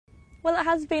Well, it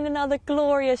has been another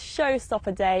glorious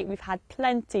showstopper day. We've had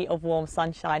plenty of warm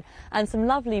sunshine and some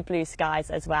lovely blue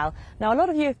skies as well. Now, a lot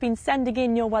of you have been sending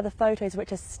in your weather photos,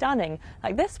 which are stunning,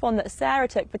 like this one that Sarah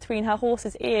took between her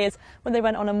horse's ears when they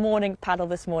went on a morning paddle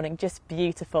this morning. Just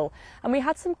beautiful. And we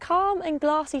had some calm and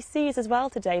glassy seas as well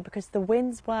today because the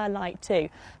winds were light too.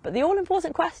 But the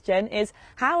all-important question is,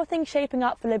 how are things shaping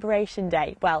up for Liberation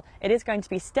Day? Well, it is going to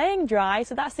be staying dry,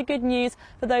 so that's the good news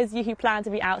for those of you who plan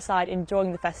to be outside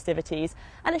enjoying the festivities.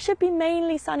 And it should be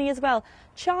mainly sunny as well.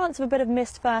 Chance of a bit of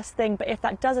mist first thing, but if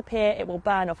that does appear, it will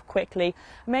burn off quickly.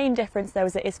 Main difference though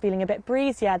is it is feeling a bit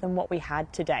breezier than what we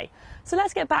had today. So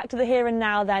let's get back to the here and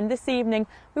now then. This evening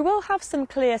we will have some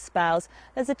clear spells.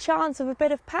 There's a chance of a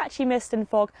bit of patchy mist and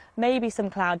fog, maybe some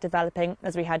cloud developing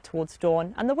as we head towards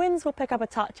dawn, and the winds will pick up a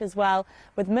touch as well,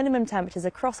 with minimum temperatures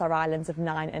across our islands of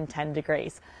 9 and 10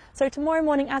 degrees. So tomorrow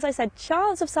morning, as I said,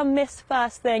 chance of some mist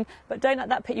first thing, but don't let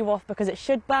that put you off because it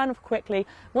should burn off quickly.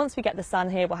 Once we get the sun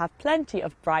here, we'll have plenty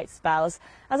of bright spells.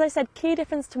 As I said, key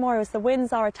difference tomorrow is the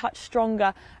winds are a touch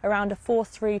stronger, around a force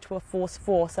 3 to a force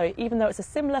 4. So even though it's a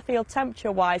similar field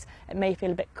temperature-wise, it may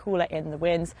feel a bit cooler in the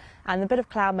winds. And a bit of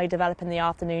cloud may develop in the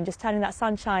afternoon, just turning that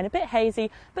sunshine a bit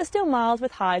hazy, but still mild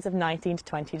with highs of 19 to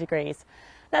 20 degrees.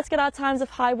 Let's get our times of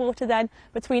high water then,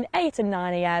 between 8 and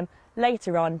 9 a.m.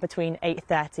 later on between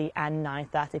 8:30 and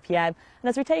 9:30 p.m. And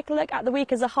as we take a look at the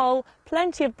week as a whole,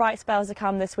 plenty of bright spells to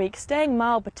come this week, staying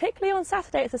mild, particularly on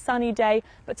Saturday. It's a sunny day,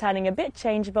 but turning a bit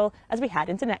changeable as we head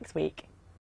into next week.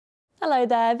 Hello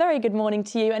there, very good morning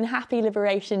to you and happy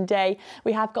Liberation Day.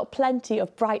 We have got plenty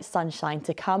of bright sunshine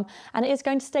to come and it is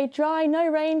going to stay dry, no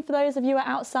rain for those of you who are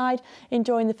outside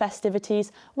enjoying the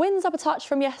festivities. Winds up a touch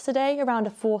from yesterday, around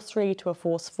a force 3 to a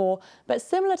force 4, but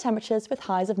similar temperatures with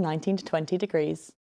highs of 19 to 20 degrees.